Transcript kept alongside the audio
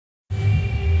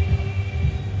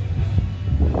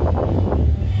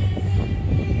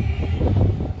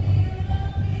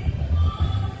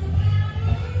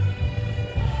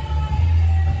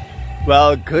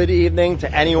Well, good evening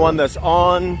to anyone that's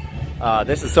on.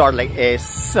 This is sort of like a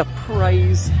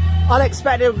surprise,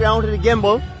 unexpected round to the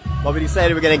gimbal, but we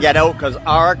decided we're going to get out because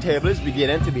our table is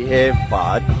beginning to behave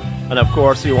bad, and of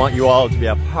course we want you all to be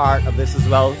a part of this as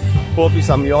well. Hopefully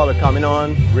some of you all are coming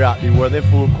on. We're at the Worthy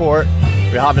Food Court.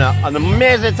 We're having an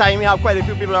amazing time. We have quite a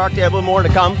few people at our table, more to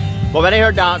come. But when I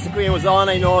heard 𝗷𝗍cie 𝗂𝗿 was on,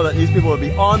 I know that these people will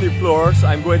be on the floor, so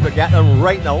I'm going to get them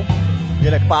right now.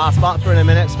 Get a pass back for in a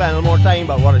minute, spend a little more time,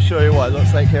 but I want to show you what it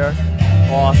looks like here.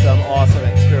 Awesome, awesome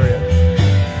experience.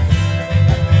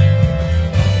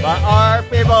 But our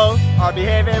people are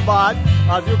behaving bad,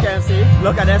 as you can see.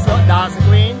 Look at this, look, 𝗷𝗍cie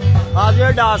𝗂𝗿. As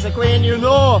your 𝗷𝗍cie 𝗂𝗿, you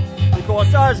know the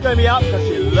co-star is going to be up because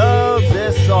she loves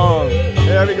this song.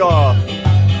 Here we go.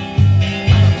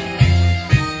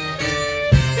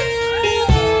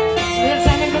 We're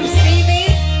singing from Stevie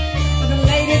for the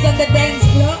ladies of the dance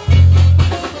club.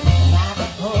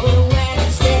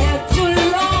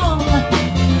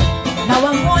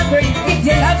 I'm wondering if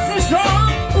your love so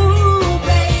strong. Ooh,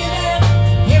 baby,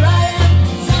 here I am,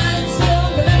 shining still,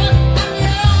 delivered, I'm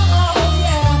young,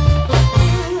 yeah.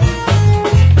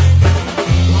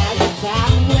 At the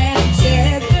time when I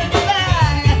said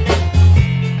goodbye,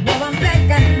 now I'm back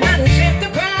and not ashamed to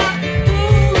cry.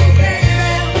 Ooh,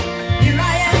 baby, here I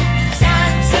am,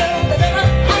 shining still,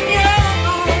 delivered, I'm young,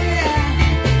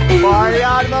 yeah. Party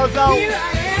on, Mozo.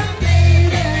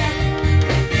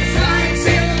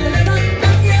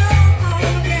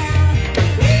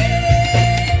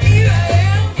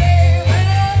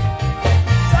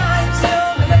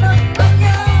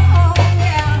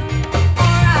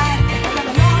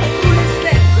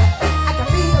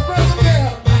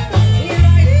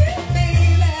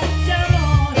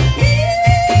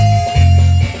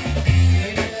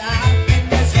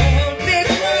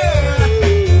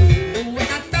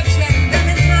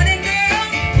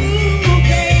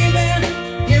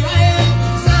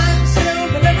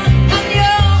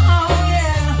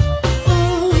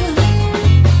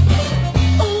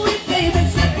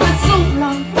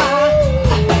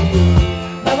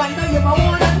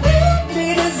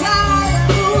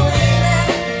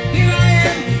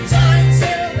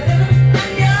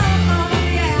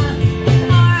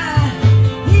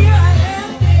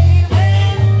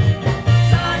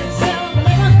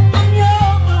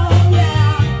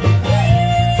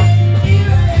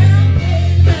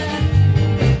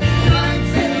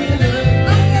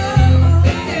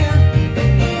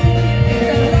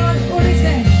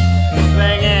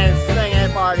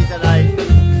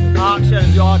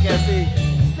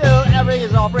 Still everything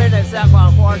is operating except for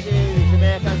unfortunately the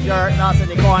Jamaican jerk that's in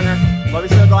the corner, but we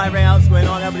still got everything else going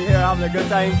on. Everybody here having a good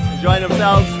time, enjoying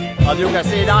themselves. As you can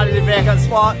see, that is the vacant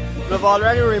spot. We've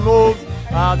already removed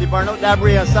the burnout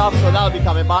debris and stuff, so that'll be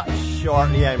coming back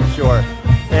shortly, I'm sure.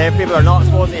 If people are not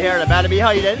supposed to hear, they better be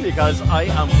hiding because I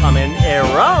am coming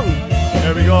around.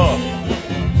 Here we go.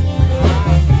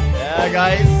 Yeah,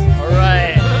 guys. All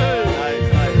right. Nice,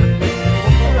 nice.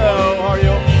 Hello, how are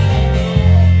you?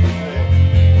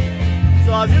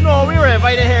 So as you know, we were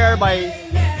invited here by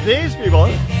these people.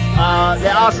 They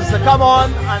asked us to come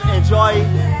on and enjoy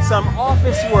some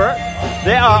office work.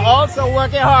 They are also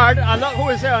working hard, and look who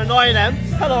is here annoying them.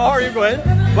 Hello, how are you going?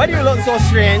 Why do you look so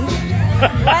strange?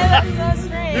 Why look so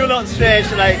strange? You look strange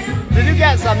tonight. Did you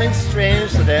get something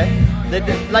strange today? Did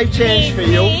life change for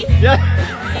you? Yeah.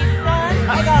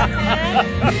 I got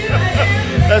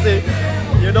it. Let's see.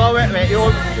 You know, wait,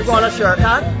 you got a shirt,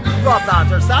 huh? You got a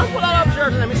planter, son. Put that up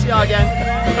shirt and let me see you again.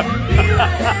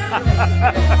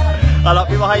 A lot of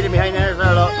people hiding behind there.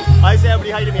 Look. I say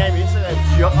everybody hiding behind me. So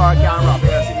shut our camera up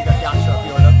here. See if you can capture a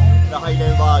few of them. They're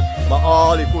hiding bad. But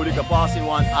all the 𝗀𝗍𝗄𝗏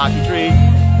want Ackee Tree.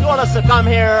 They want us to come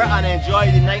here and enjoy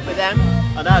the night with them.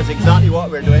 And that is exactly what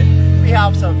we're doing. We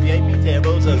have some VIP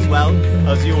tables as well,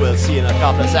 as you will see in a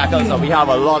couple of seconds. And we have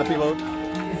a lot of people.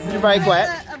 You're very quiet.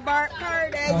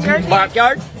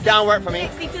 Barkyard, can't work for me.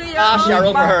 Ask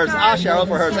Cheryl for hers. Ask Cheryl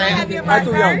for hers. I'm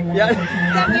too young. Yeah.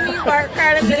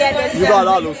 You got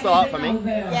all those stuff for me.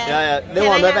 Yeah. They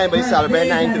won't let anybody celebrate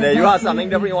 9 today. You have something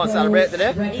different you want to celebrate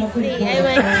today?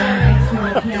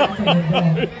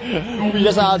 We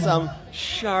just had some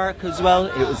shark as well.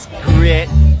 It was great,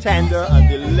 tender and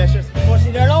delicious. Oh,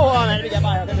 see there, no, let me get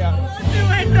by here.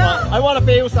 I want to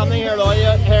pay you something here, though.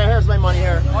 Here's my money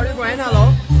here. How are you going?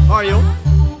 Hello. How are you?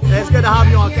 It's good to have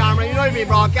you on camera. You know you've been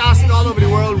broadcasting all over the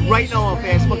world right now on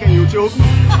Facebook and YouTube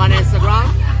and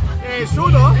Instagram. It's true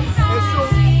though. It's true.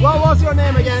 What's your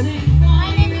name again?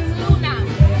 My name is Luna.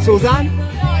 Susan? No,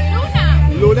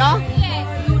 Luna. Luna?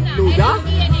 Yes, Luna. Luna?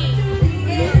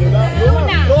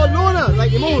 Luna. Oh, Luna,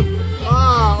 like the moon.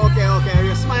 Ah, okay.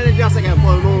 You're smiling just like a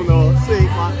full moon though. Sweet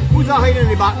man. Who's that hiding in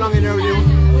the background in there with you?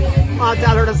 I'll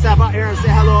tell her to step out here and say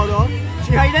hello though.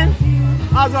 She hiding?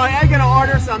 I was like, I'm gonna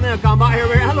order something and come back here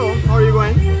with hello. How are you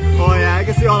going? Oh yeah, I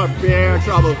can see all the bare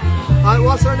trouble.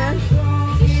 What's her name?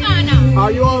 Shana.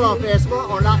 Are you all on Facebook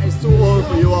or that is too old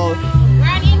for you all? We're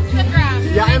on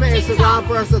Instagram. Yeah, I'm an Instagram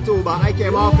person too, but I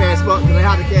came off Facebook because I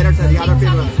had to cater to the other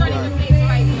people.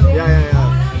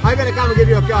 Yeah. I'm gonna come and give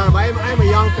you a card, but I'm a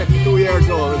young 52 years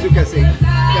old, as you can see.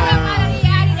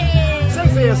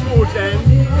 Say a smooth then.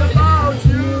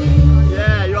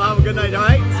 Yeah, you'll have a good night,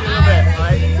 alright? See you in a bit,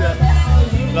 alright?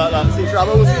 Look, see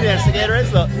trouble? We'll see the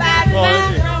𝗪𝗍𝗔𝗍. Look.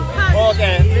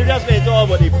 Okay, we've just been told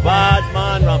about the bad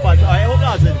man rampage. I hope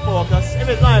that's in focus. If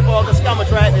it's not in focus, come and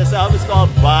try it yourself. It's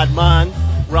called bad man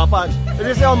rampage. If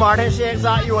you see how Martin shakes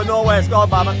that, you will know where it's called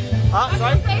bad man.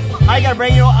 Sorry? I can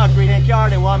bring you a greeting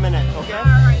card in 1 minute, okay?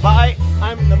 But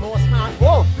I'm the most hand.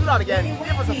 Whoa, do that again.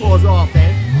 Give us a pose off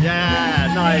then.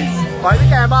 Yeah, nice. Alright, we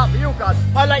came back for you, cuz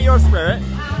I like your spirit.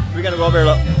 We're gonna go over here,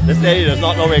 look. This lady does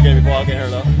not know we're gonna be walking here,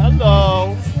 look.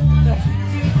 Hello.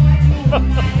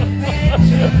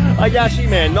 I guess she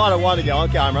may not have wanted to get on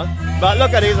camera. But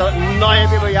look at these 9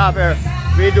 people you have here.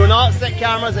 We do not stick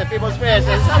cameras in people's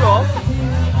faces. Hello.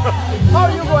 How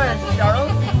are you going, Cheryl?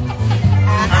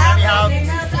 And then we have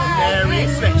Mary,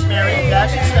 Switch Mary. Yeah,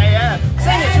 she's saying, yeah.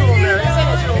 Sing it to her, Mary. Sing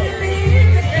it to her.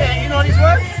 Yeah, you know these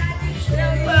words?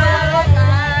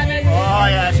 Oh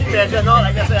yeah, she did just not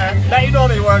like this there. Bet you know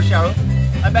these words, Cheryl.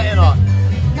 I bet you not.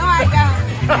 No, I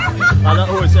don't. I look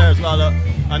who is here as well, look.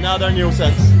 Another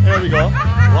nuisance. Here we go.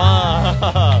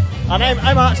 Wow. And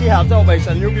I'm actually helped out by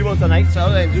some new people tonight, so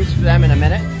I'll introduce them in a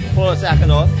minute. Hold a second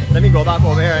though. Let me go back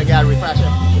over here and get a refresher.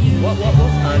 What's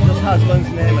this husband's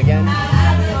name again?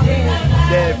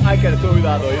 Dave. I could have told you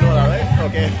that though, you know that, right?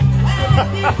 Okay.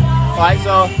 Alright,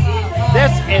 so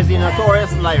this is the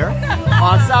Notorious Liar.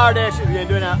 On Saturday, she's been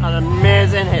doing an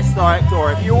amazing historic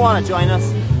tour. If you want to join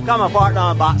us, come and partner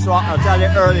on Box Rock. I'll tell you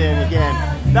early in the game.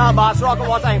 Now, Box Rock at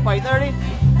what time? 5:30?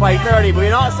 5:30. But we're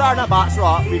not starting at Box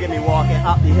Rock. We're going to be walking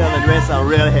up the hill and doing some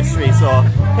real history. So,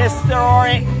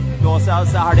 historic. Go sell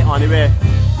Saturday on the way.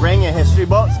 Bring your history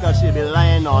books because she'll be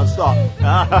lying non-stop.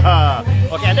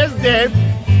 Okay, this is Dave.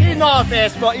 He's not on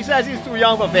Facebook. He says he's too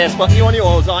young for Facebook. He only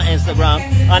holds on Instagram.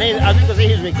 And as you can see,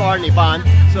 he's recording the band.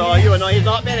 So you will know he's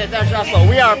not paying attention to us, but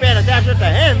we are paying attention to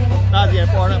him. That's the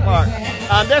important part.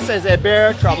 And this is a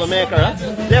bear troublemaker. Huh?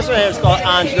 This one is called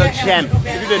Angela Gem.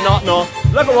 If you did not know,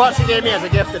 look at what she gave me as a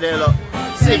gift today. Look.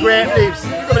 Cigarette leaves.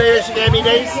 You can believe it, she gave me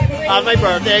these as my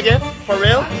birthday gift, for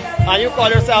real. And you call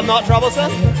yourself not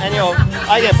troublesome? And you know,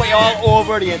 I can put you all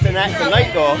over the internet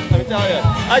tonight though, let me tell you.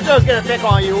 I just gonna pick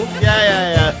on you.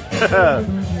 Yeah.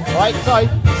 Alright, sorry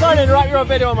to interrupt your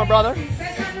video, my brother.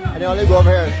 And then let me go over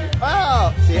here.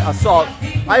 Oh, see, assault.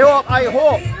 I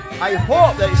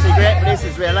hope that the cigarette police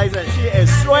is realizing that she is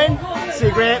throwing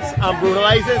cigarettes and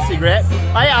brutalizing cigarettes.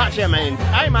 I'm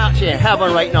actually in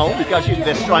heaven right now because she's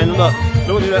destroying them.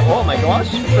 Look at that. Oh my gosh.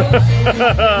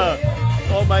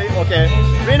 Okay.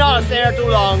 We're not staying here too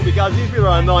long because these people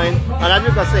are annoying. And as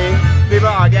you can see, people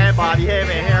are getting bad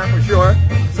behavior here for sure.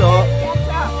 So,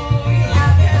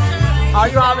 are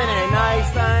you having a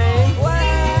nice time?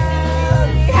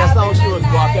 Just now she was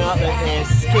walking up with a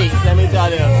skate, let me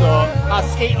tell you. So, a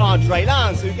skate on dry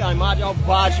land, so you can imagine how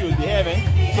bad she was behaving.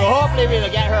 So hopefully we'll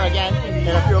get her again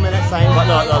in a few minutes time. But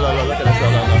look at this,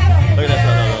 look at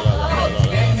this,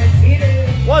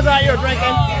 What's that you're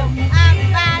drinking?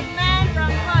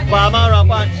 Bad man rum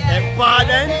punch. Bad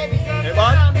then?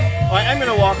 Bad? Alright, I'm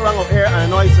gonna walk around over here and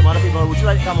annoy some other people. Would you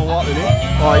like to come and walk with me?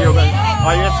 Or you're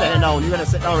just sitting down? You're gonna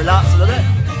sit down, relax a little bit?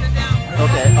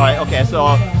 Okay, alright, okay,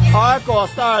 so our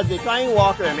co-star is declining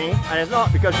walking with me, and it's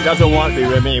not because she doesn't want to be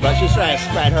with me, but she's trying to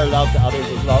spread her love to others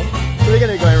as well. So we're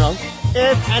gonna be going around.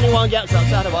 If anyone gets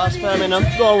upset about us filming them,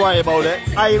 don't worry about it.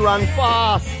 I run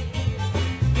fast.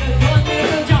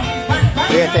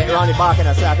 We're gonna take around the back in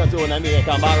a second too, and then we can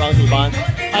come back around to the band.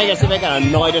 I guess if they can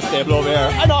annoy this table over here.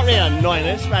 I'm not really annoying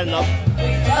it, spreading love.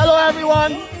 Hello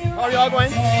everyone! How are you all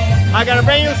going? I'm gonna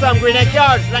bring you some greeting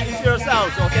cards, let you see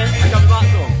yourselves, okay? I'm coming back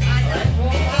soon.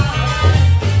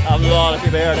 I have a lot of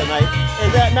people here tonight.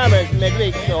 Remember, it's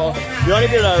midweek, so the only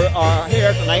people that are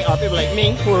here tonight are people like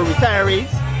me who are retirees.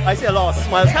 I see a lot of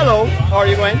smiles. Hello, how are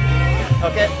you going?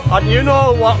 Okay, do you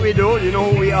know what we do? Do you know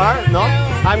who we are? No?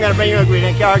 I'm going to bring you a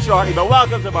greeting card shortly, but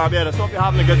welcome to Barbados. Hope you're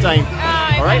having a good time.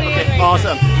 Alright? Okay,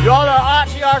 awesome. You all are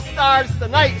actually our stars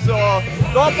tonight, so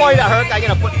don't point at her, I'm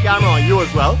going to put the camera on you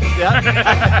as well.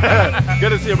 Yeah? Good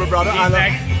to see you, my brother.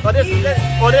 But this is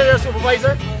your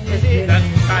supervisor? Is he? That's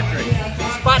Patrick.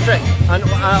 It's Patrick. And,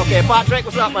 okay, Patrick,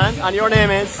 what's up, man? And your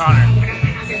name is? Connor.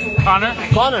 Connor.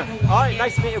 Connor. Alright,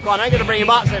 nice to meet you, Connor. I'm going to bring you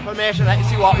back some information and let you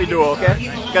see what we do, okay?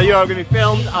 Because you're going to be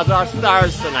filmed as our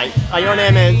stars tonight. And your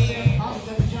name is?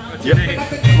 What's your name?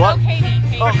 What? Katie.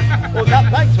 Oh,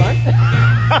 thanks,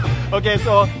 man. Okay,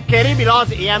 so Katie belongs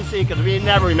to EMC because we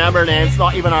never remember names,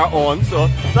 not even our own. So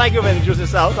thank you for introducing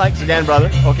yourself. Thanks again,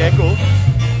 brother. Okay, cool.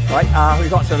 Right, we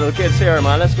got some little kids here,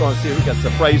 man. Let's go and see if we can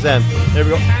surprise them. There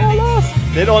we go. Oh, lost.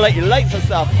 They don't let you lights and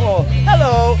stuff. Oh,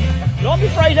 hello. Don't be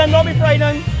frightened, don't be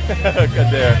frightened.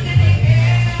 Good there.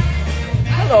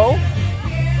 Hello.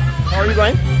 How are you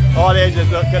going? Oh, they just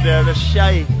look good there. They're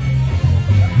shy.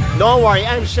 Don't worry,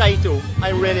 I'm shy too.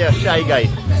 I'm really a shy guy.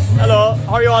 Hello,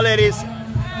 how are you all, ladies?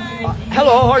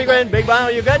 Hello, how are you going? Big man,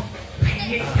 are you good?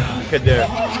 Good there.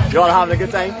 You all having a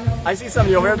good time? I see some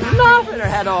of you over here laughing their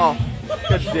head off.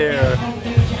 Good there.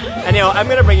 Anyhow, I'm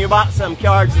going to bring you back some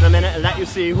cards in a minute and let you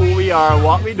see who we are and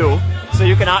what we do. So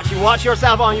you can actually watch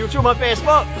yourself on YouTube and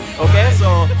Facebook. Okay,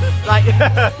 so, like...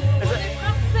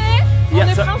 On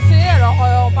est français, alors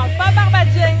on parle pas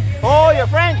barbadien. Oh, you're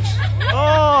French?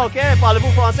 Oh, okay.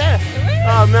 Parlez-vous français?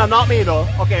 No, not me though.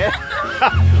 Okay.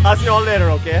 I'll see you all later,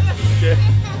 okay? Okay.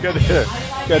 Good there.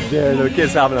 Good there. The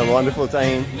kids having a wonderful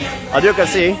time. As you can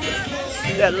see,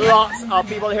 there are lots of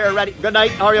people here ready. Good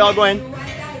night. How are you all going?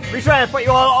 We try to put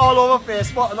you all over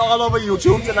Facebook and all over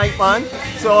YouTube tonight, man.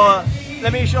 So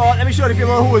let me show the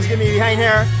people who is gonna be behind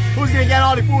here. Who's gonna get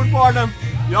all the food for them?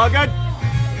 You all good?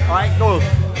 Alright, cool.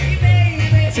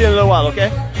 See you in a little while,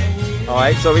 okay?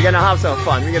 Alright, so we're gonna have some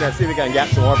fun. We're gonna see if we can get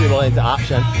some more people into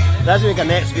action. Let's see if we can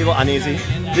make some people uneasy.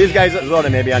 These guys as well, they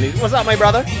may be uneasy. What's up, my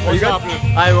brother? Are you good?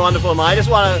 I'm wonderful, man. I just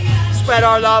want to spread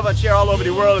our love and share all over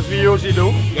the world as we usually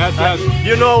do. Yes, yes.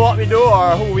 You know what we do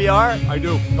or who we are? I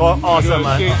do. Oh, awesome,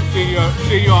 man. See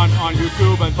you on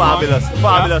YouTube and fabulous, so on.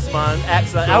 fabulous, man.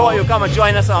 Excellent. So, I want you to come and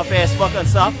join us on Facebook and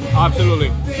stuff. Absolutely.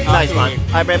 Nice, man.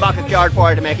 I bring back a card for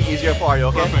you to make it easier for you,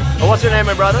 okay? Perfect. And what's your name,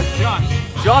 my brother?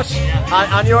 Josh. Josh?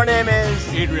 Yeah. And your name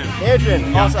is? Adrian.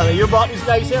 Adrian. Yeah. Awesome. You brought these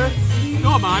guys here?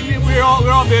 No, man. We're all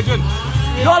Bajan.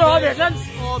 You're all Bajans?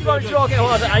 You're joking.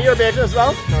 Hold on. And you're Bajan as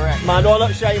well? Correct. Man, don't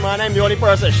look shy, man. I'm the only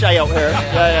person shy out here.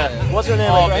 Yeah. What's your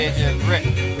name, All my friend? Rick.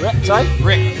 Rick. Sorry?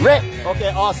 Rick. Rick. Okay,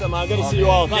 awesome, man. Good to see you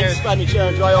all. Thanks for spending share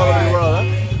and joy all over the world,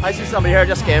 huh? I see somebody here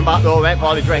just came back though, went for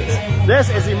all the drinks.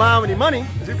 This is the man with the money.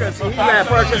 As you can see, he went and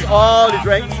purchased all the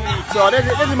drinks. So this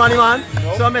is the money man.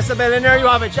 So Mr. Billionaire, you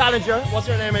have a challenger. What's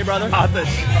your name, my brother?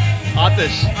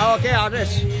 𝗷𝗍𝗃. Oh, okay,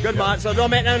 𝗷𝗍𝗃. Good man. So don't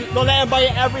let him buy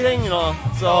everything, you know.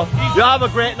 So you have a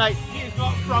great night. He's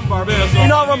not from Barbados. You're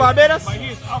not from Barbados? But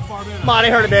he's up Barbados. Man, I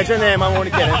heard about your name. I'm only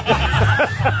kidding.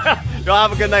 You'll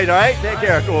have a good night, alright? Take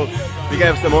care, cool. We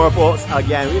gave some more folks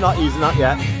again. We're not easing up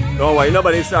yet. Don't worry,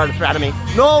 nobody started threatening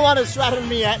me. No one is threatening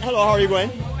me yet. Hello, how are you going?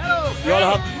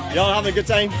 Hello. You all having a good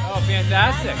time? Oh,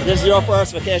 fantastic. This is your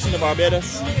first vacation to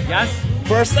Barbados? Yes.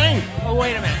 First thing? Oh,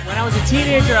 wait a minute. When I was a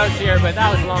teenager, I was here, but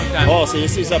that was a long time. Oh, so you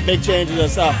see some big changes and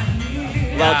stuff.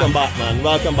 Welcome back, man.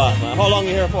 Welcome back, man. How long are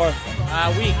you here for? A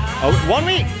week. 1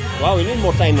 week? Wow, we need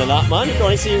more time than that, man. You can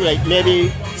only see like maybe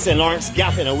St. Lawrence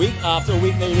Gap in a week. After a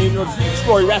week, then you need to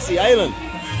explore 𝗵𝗃 Island.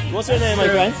 What's your name, my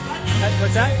friend?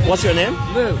 What's that? What's your name?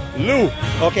 Lou. Lou.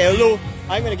 Okay, Lou.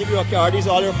 I'm going to give you a card. These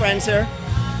are all your friends here.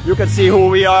 You can see who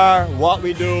we are, what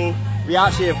we do. We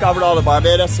actually have covered all of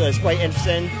Barbados, so it's quite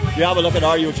interesting. You have a look at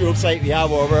our YouTube site. We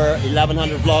have over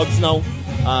 1,100 vlogs now.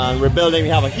 And we're building. We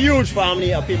have a huge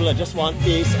family of people that just want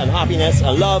peace and happiness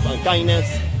and love and kindness.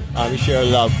 And we share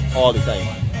love all the time.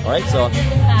 Alright, so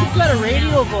You've got a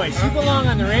radio voice. You belong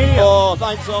on the radio. oh,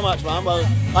 thanks so much, man. Well,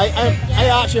 I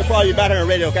actually probably better on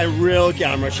radio because I'm real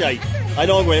camera shy. I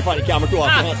don't go in front of the camera too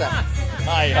often. What's that?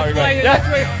 Hi, how are you going?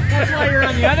 That's why you're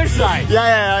on the other side.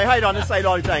 Yeah, I hide on this side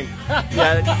all the time.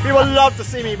 Yeah, people love to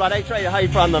see me, but I try to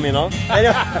hide from them, you know.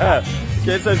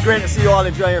 Okay, so it's great to see you all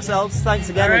enjoy yourselves. Thanks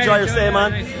again. All right, enjoy your stay,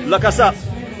 man. Look us up.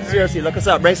 Seriously, look us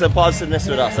up. Bring some positiveness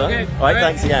with us, huh? Okay. All right,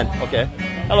 thanks again. Okay.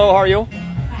 Hello, how are you?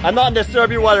 I'm not in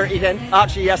𝗷𝗶𝗀𝗀𝗃.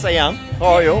 Actually, yes, I am.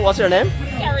 How are you? What's your name?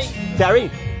 Carrie.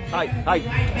 Terry. Hi.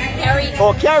 Carrie.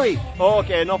 Oh, Carrie. Oh,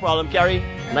 okay, no problem, Carrie.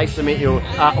 Nice to meet you.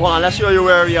 Hold on, let's show you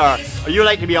where we are. You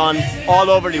like to be on all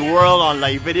over the world on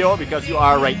live video because you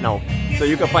are right now. So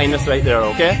you can find us right there,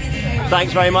 okay?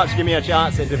 Thanks very much. Give me a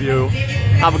chance to interview.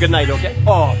 Have a good night, okay?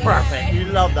 Oh, perfect. We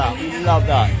love that. We love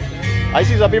that. I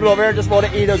see some people over here just about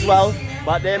to eat as well,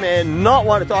 but they may not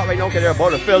want to talk right now because they're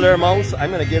about to fill their mouths.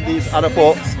 I'm going to give these other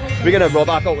folks. We're going to go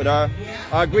back out with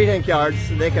our greeting cards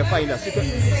so they can find us.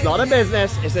 It's not a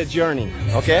business, it's a journey,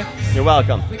 okay? You're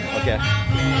welcome, okay?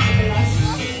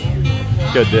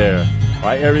 Good there. All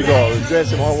right, here we go. We're doing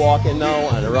some more walking now,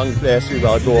 and around the place we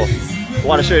will go. I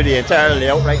want to show you the entire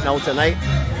layout right now tonight.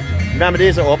 Remember,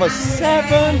 these are open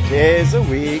 7 days a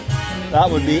week. That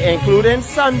would be including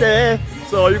Sunday.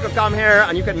 So you can come here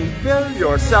and you can fill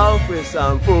yourself with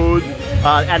some food.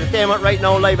 Entertainment right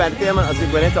now, live entertainment as we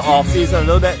go into off season a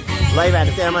little bit. Live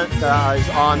entertainment is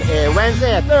on a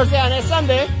Wednesday, a Thursday and a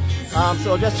Sunday.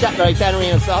 So just check the itinerary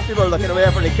and stuff. People are looking away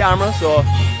from the camera, so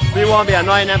we won't be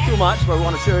annoying them too much, but we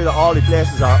want to show you that all the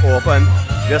places are open.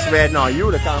 Just waiting on you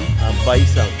to come and buy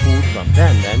some food from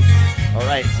them then.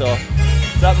 Alright, so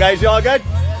what's up guys, you all good?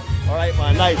 Alright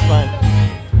man, nice man.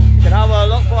 You can have a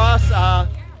look for us.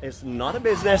 It's not a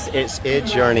business, it's a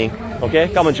journey. Okay,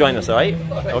 come and join us, alright?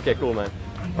 Okay, cool man.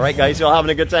 Alright guys, you all having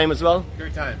a good time as well?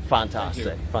 Good time.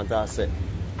 Fantastic, fantastic.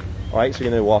 Alright, so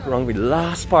we're going to walk around with the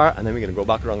last part and then we're going to go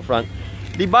back around the front.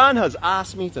 The band has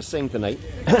asked me to sing tonight.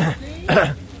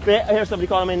 I hear somebody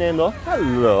calling my name though.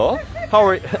 Hello. How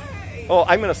are you? Oh,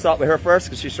 I'm going to start with her first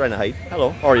because she's trying to hide.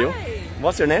 Hello, how are you? Hi.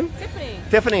 What's your name? Tiffany.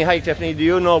 Tiffany, hi Tiffany. Do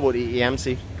you know about the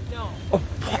EMC? No. Oh,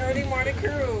 Early morning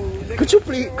crew.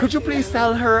 could you please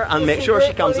tell her and make sure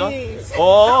she comes on?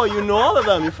 Oh, you know all of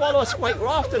them. You follow us quite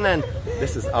often then.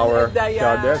 This is our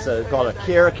card. There's a called a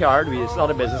care card. It's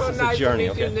not a business, it's a journey,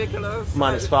 okay?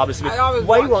 Man, it's fabulous.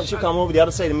 Why won't you come over the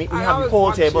other side and meet? We have the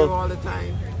whole table. All the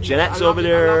time. Jeanette's over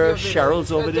there,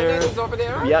 Cheryl's over there. Jeanette's over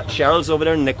there? Yeah, Cheryl's over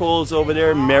there, Nicole's over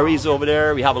there, Mary's over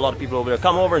there. We have a lot of people over there.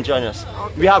 Come over and join us.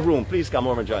 We have room. Please come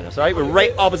over and join us. Alright, we're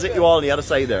right opposite you all on the other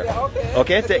side there.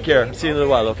 Okay, take care. See you in a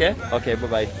little while, okay? Okay,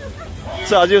 bye-bye.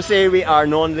 So as you say, we are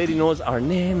known, lady knows our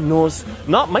name, knows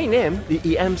not my name, the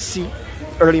EMC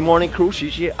Early Morning Crew.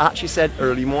 She actually said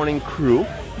Early Morning Crew.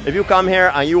 If you come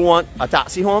here and you want a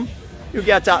taxi home, you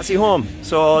get a taxi home.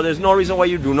 So there's no reason why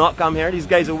you do not come here. These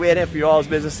guys are waiting for you all's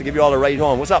business to give you all a ride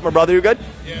home. What's up, my brother? You good?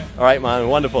 Yeah. Alright, man.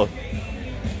 Wonderful.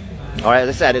 Alright, as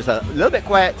I said, it's a little bit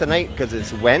quiet tonight because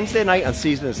it's Wednesday night and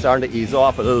season is starting to ease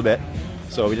off a little bit.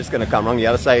 So we're just going to come around the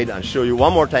other side and show you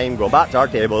one more time, go back to our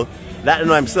table, let them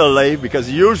know I'm still alive because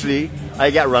usually I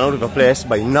get run out of a place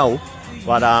by now.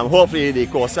 But hopefully the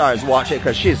co-stars watch it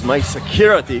because she's my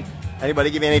security.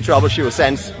 Anybody give me any trouble, she will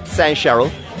send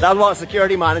Cheryl. That's what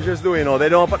security managers do, you know. They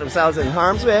don't put themselves in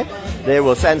harm's way. They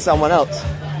will send someone else.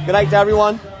 Good night to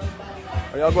everyone.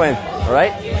 Where y'all going?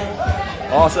 Alright?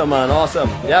 Awesome, man. Awesome.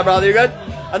 Yeah, brother, you good?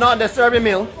 I'm not disturbing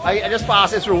meal. I just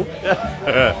pass it through.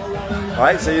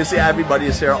 Alright, so you see everybody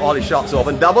is here. All the shops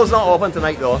open. Double's not open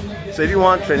tonight, though. So if you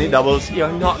want Trinity doubles,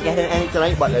 you're not getting any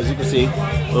tonight. But as you can see,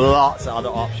 lots of other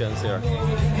options here.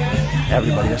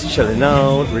 Everybody just chilling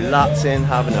out, relaxing,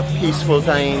 having a peaceful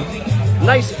time.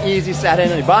 Nice, easy setting.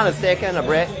 The band is taking a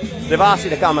break. They've asked you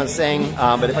to come and sing,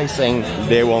 but if I sing,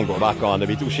 they won't go back on. They'll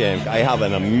be too ashamed. I have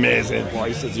an amazing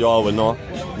voice, as you all will know.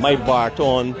 My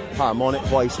baritone, harmonic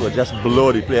voice will just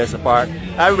blow the place apart.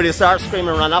 Everybody starts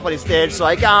screaming, run up on the stage, so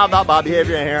I can't have that bad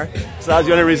behavior in here. So that's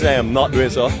the only reason I am not doing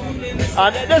so.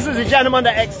 And this is the gentleman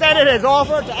that extended his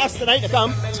offer to us tonight to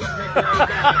come.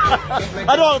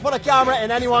 I don't want to put a camera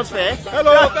in anyone's face.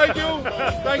 Hello, thank you.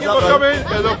 Thank you for coming.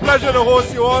 It's a pleasure to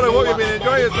host you all. I hope you've been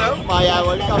enjoying yourself.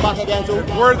 Will you come back again too?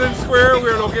 Worthing Square,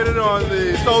 we're located on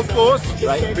the south coast,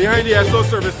 right behind the Esso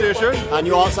service station. And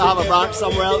you also have a branch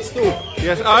somewhere else too?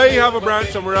 Yes, I have a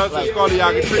branch somewhere else. It's called the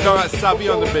Ackee Tree down at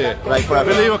𝗵𝗵𝗀𝗲 on the bay. Right, I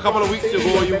believe a couple of weeks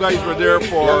ago you guys were there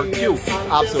for Q.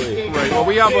 Absolutely. Right, well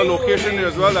we have a location there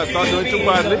as well that's not doing too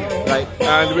badly. Right.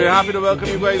 And we're happy to welcome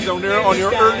you guys down there on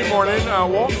your early morning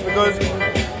walks because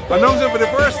announcing for the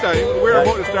first time, we're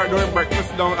about to start doing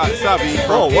breakfast down at 𝗵𝗵𝗀𝗲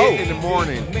from 8 in the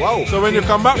morning. Wow. So when you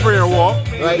come back for your walk,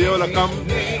 you'll be able to come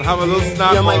and have a little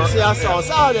snack. You might see us on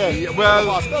Saturday.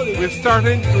 Well, we're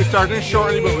starting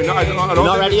shortly, but I don't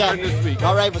not ready think yet. this week.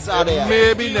 Not ready for Saturday yet.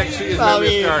 Maybe next week is when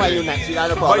we're starting. Next week,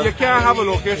 not a But problem. you can't have a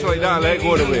location like that and let it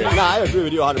go the way. Nah, I agree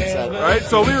with you 100%. Right,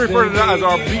 so we refer to that as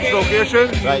our beach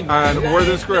location, right, and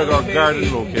Worthing Square as our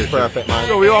garden location. Perfect, man.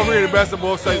 So we offer you the best of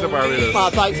both sides of Barbados.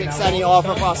 Thanks for extending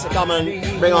offer for us to come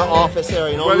and bring our office here,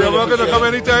 you know. Well, really you're welcome to come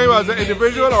anytime as an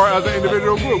individual or as an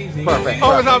individual group. Perfect.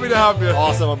 Always happy to have you.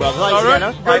 Awesome, my brother. Thanks, Alright,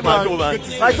 right, man. Cool, man.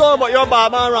 I told about your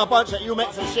bad man around punch that you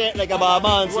make some shit like a bad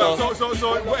man, so. Well, so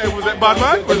was it bad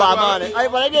man? The bad man.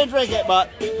 I didn't drink it, but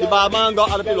the bad man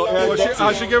got other people here.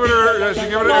 Has she given her? No,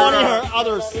 only her.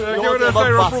 Others. Give her a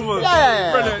sign of approval.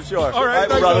 Yeah. Brilliant. Sure. Alright,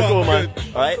 thanks brother. a lot. Cool, man.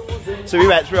 Alright. So we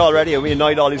went through already and we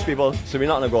annoyed all these people, so we're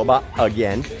not going to go back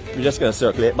again. We're just going to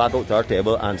circulate back out to our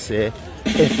table and say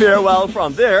a farewell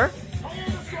from there.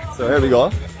 So here we go.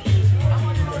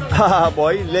 Haha,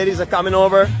 boy, ladies are coming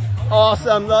over.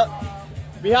 Awesome, look.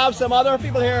 We have some other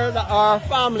people here that are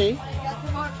family.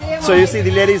 So you see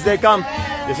the ladies, they come.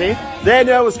 You see? They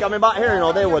knew I was coming back here, you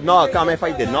know, they would not come if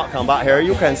I did not come back here.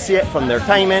 You can see it from their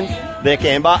timing. They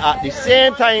came back at the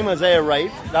same time as they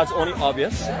arrived. That's only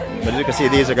obvious. But as you can see,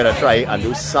 these are going to try and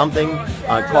do something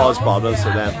and cause problems to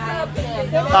them.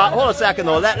 Hold a second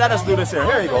though, let us do this here.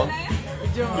 Here you go.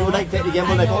 You would like to take the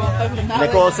gimbal, Nicole?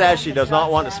 Nicole says she does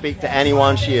not want to speak to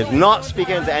anyone. She is not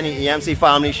speaking to any EMC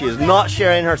family. She is not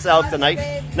sharing herself tonight.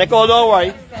 Nicole, don't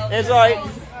worry. It's alright.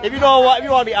 If you want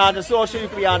to be antisocial, you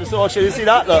can be antisocial. You see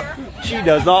that? Look. She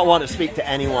does not want to speak to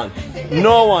anyone.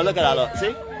 No one. Look at that, look.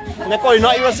 See? Nicole, you're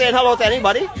not even saying hello to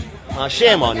anybody?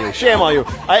 Shame on you. Shame on you.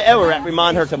 I will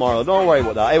reprimand her tomorrow. Don't worry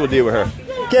about that. I will deal with her.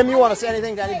 Kim, you want to say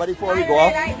anything to anybody before we go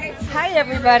off? Hi,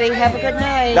 everybody. Have a good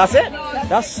night. That's it?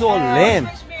 That's so lame.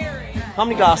 How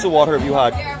many glasses of water have you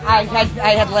had? I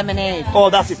had lemonade. Oh,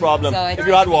 that's the problem. So if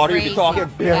you had water, you'd be talking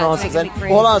bare nonsense.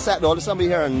 Hold on a sec, though. There's somebody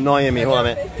here annoying me. Hold on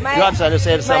a minute. You had to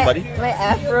say to somebody. My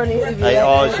afro needs to be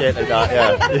oh, shit. Like that.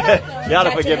 Yeah. You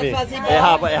gotta forgive me. It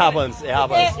happens. It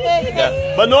happens.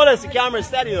 Yeah. But notice the camera is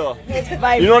steady, though.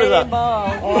 You notice that?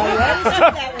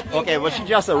 Okay, well, she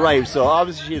just arrived, so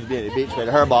obviously she's been at the beach with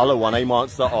her bottle of one-eye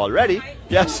monster already.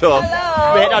 Yeah, so.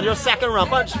 Wait, that's your second round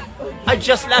punch. I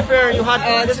just left her and you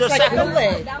had this your second.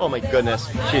 Oh my goodness,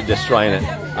 she's destroying it.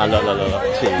 And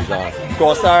look, she's on.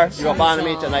 Co-star, you got banned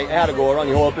me tonight. I had to go around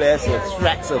the whole place with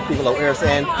threats of people out here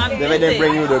saying if I didn't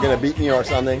bring you, they're gonna beat me or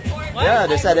something. What? Yeah,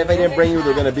 they said if I didn't bring you,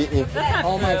 they're gonna beat me.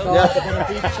 Oh my God, they're gonna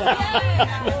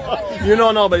beat you. You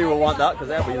know nobody will want that because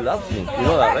everybody loves me. You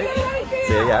know that, right?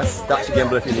 Say yes, 𝗷𝗍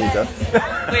gimbal if you need to.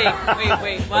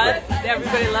 Wait, what?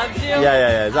 Everybody loves you?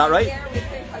 Yeah. Is that right?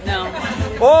 No.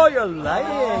 Oh, you're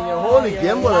lying. Your holy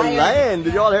gimbal is lying.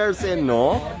 Did you all hear her say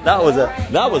no? That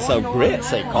was some great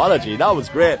psychology. That was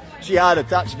great. She had a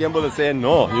𝗷𝗍 gimbal and saying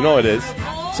no. You know it is.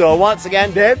 So once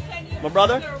again, Dave, my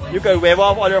brother, you can wave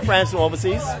off all your friends from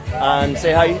overseas and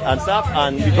say hi and stuff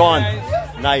and be gone.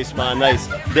 Nice, man, nice.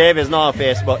 Dave is not on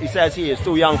Facebook. He says he is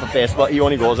too young for Facebook. He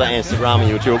only goes on Instagram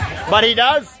and YouTube. But he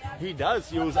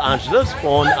does use Angela's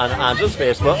phone and Angela's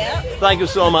Facebook. Thank you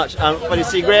so much. And for the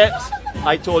cigarettes,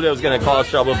 I told you I was going to cause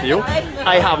trouble for you.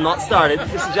 I have not started.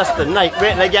 This is just the night.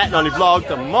 Wait till I get on the vlog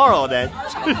tomorrow then.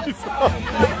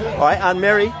 Alright, and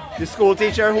Mary, the school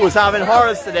teacher who is having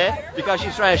horrors today because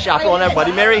she's trying to chaperone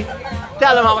everybody. Mary,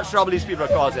 tell them how much trouble these people are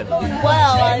causing.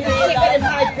 Well, I mean, even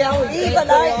I can't.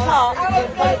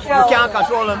 You can't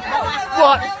control them.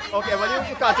 What? Okay, well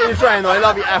you continue trying though. I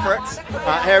love your efforts.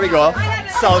 Here we go.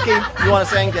 𝗀𝗃, you want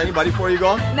to say anything to anybody before you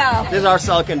go? No. This is our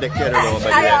sulking dictator though.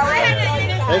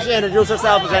 Let's introduce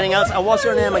herself as anything else. And what's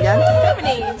your name again?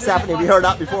 Stephanie. Stephanie, we heard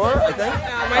that before, I think.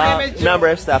 My name is remember,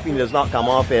 if Stephanie does not come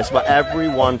on Facebook,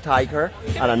 everyone tag her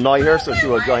and annoy her so she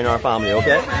will join our family,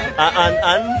 okay?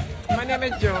 And My name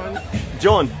is Joan.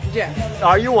 Joan, Yes.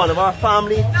 are you one of our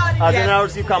family? As in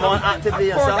ours, you come on actively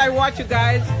and Of course, I stuff? watch you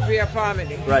guys. We are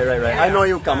family. Right. I know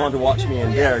you come on to watch me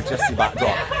in there, just the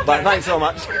backdrop. But thanks so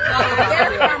much.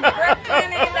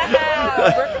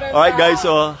 Alright guys,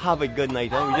 so have a good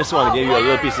night. We just want to give you a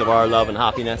little piece of our love and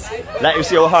happiness. Let you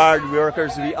see how hard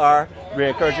workers we are. We're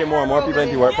encouraging more and more people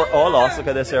to work for all us. Look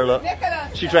at this here, look.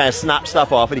 She trying to snatch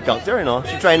stuff off of the counter, you know.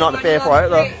 She trying not to pay for it,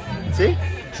 look. See?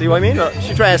 See what I mean? Look,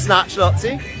 she trying to snatch, look,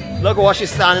 see? Look at what she's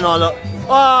standing on, look.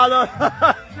 Oh,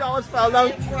 look. She almost fell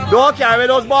down. Don't carry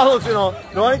those bottles, you know.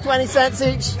 They're only 20 cents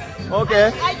each.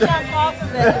 Okay. I jumped off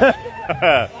of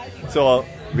it. So,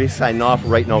 we sign off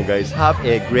right now, guys. Have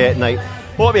a great night.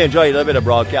 Hope you enjoyed a little bit of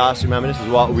broadcast. Remember, this is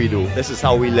what we do. This is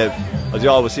how we live. As you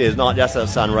always say, it's not just a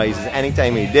sunrise. It's any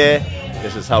time of day.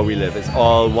 This is how we live. It's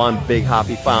all one big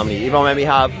happy family. Even when we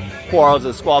have quarrels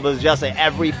and squabbles, just like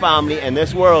every family in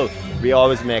this world, we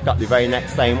always make up the very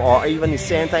next time or even the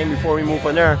same time before we move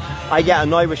from there. I get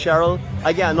annoyed with Cheryl.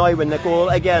 I get annoyed with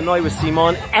Nicole. I get annoyed with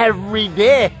Simone every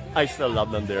day. I still love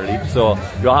them dearly. So,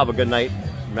 you'll have a good night.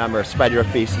 Remember, spread your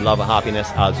peace, love and happiness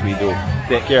as we do.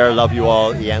 Take care, love you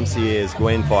all. EMC is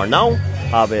going for now.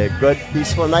 Have a good,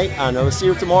 peaceful night, and I will see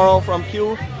you tomorrow from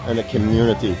Q and the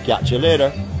community. Catch you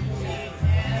later.